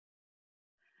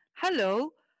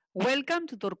Hello, welcome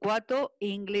to Torquato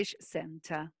English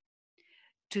Center.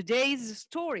 Today's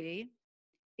story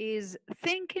is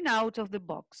Thinking Out of the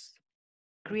Box,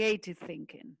 Creative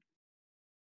Thinking.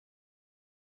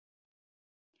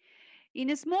 In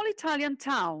a small Italian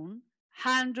town,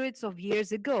 hundreds of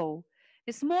years ago,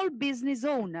 a small business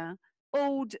owner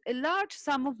owed a large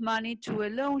sum of money to a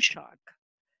loan shark.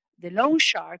 The loan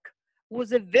shark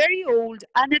was a very old,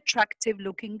 unattractive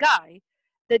looking guy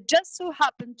that just so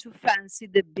happened to fancy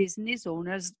the business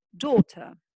owner's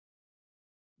daughter.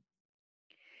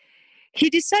 He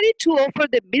decided to offer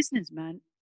the businessman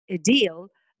a deal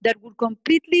that would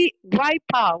completely wipe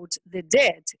out the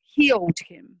debt he owed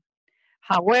him.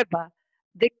 However,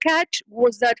 the catch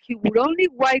was that he would only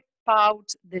wipe out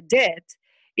the debt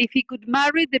if he could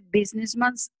marry the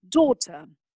businessman's daughter.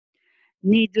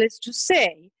 Needless to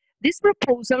say, this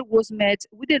proposal was met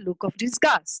with a look of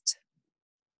disgust.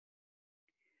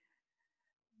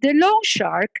 The loan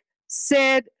shark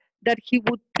said that he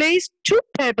would place two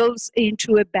pebbles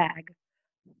into a bag,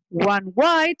 one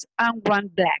white and one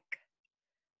black.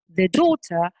 The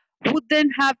daughter would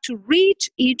then have to reach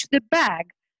into the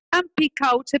bag and pick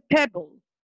out a pebble.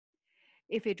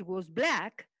 If it was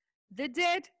black, the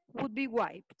debt would be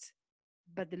wiped,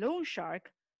 but the loan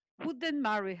shark would then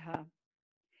marry her.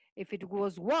 If it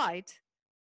was white,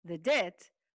 the debt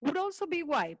would also be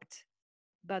wiped,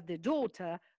 but the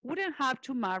daughter wouldn't have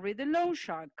to marry the loan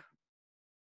shark.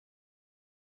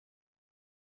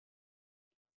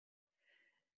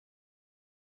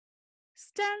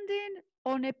 Standing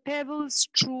on a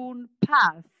pebble-strewn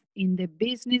path in the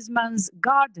businessman's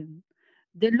garden,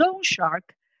 the loan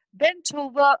shark bent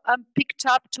over and picked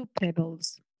up two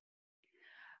pebbles.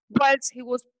 Whilst he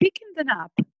was picking them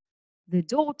up, the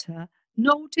daughter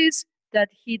noticed that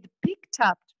he'd picked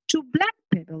up two black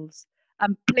pebbles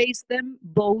and placed them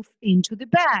both into the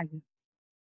bag.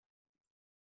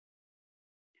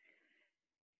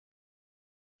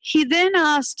 He then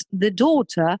asked the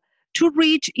daughter to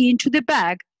reach into the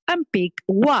bag and pick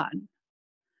one.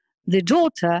 The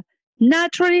daughter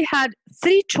naturally had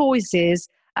three choices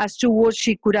as to what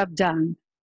she could have done: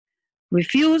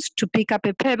 refuse to pick up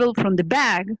a pebble from the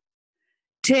bag,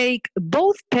 take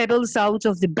both pebbles out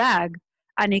of the bag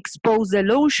and expose the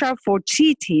loan shark for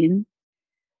cheating,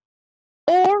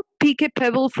 or pick a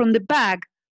pebble from the bag,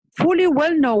 fully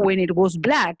well knowing it was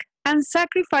black, and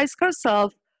sacrifice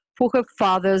herself for her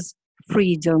father's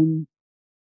freedom.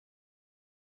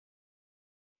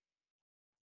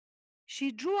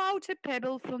 She drew out a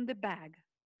pebble from the bag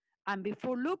and,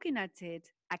 before looking at it,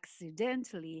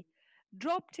 accidentally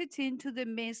dropped it into the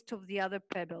midst of the other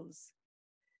pebbles.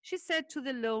 She said to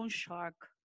the loan shark,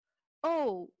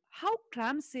 "Oh, how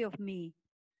clumsy of me!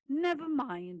 Never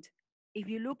mind. If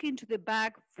you look into the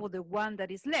bag for the one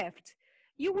that is left,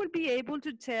 you will be able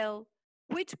to tell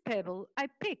which pebble I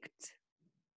picked."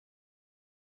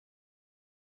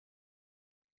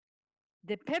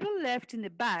 The pebble left in the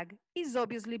bag is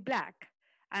obviously black,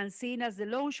 and seeing as the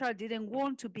loan shark didn't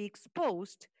want to be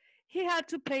exposed, he had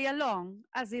to play along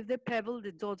as if the pebble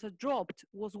the daughter dropped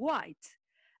was white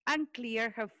and clear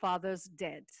her father's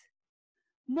debt.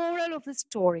 Moral of the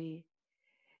story: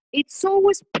 it's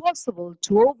always possible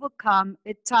to overcome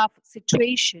a tough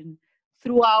situation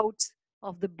through out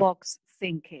of the box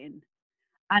thinking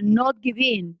and not give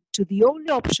in to the only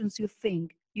options you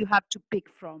think you have to pick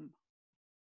from.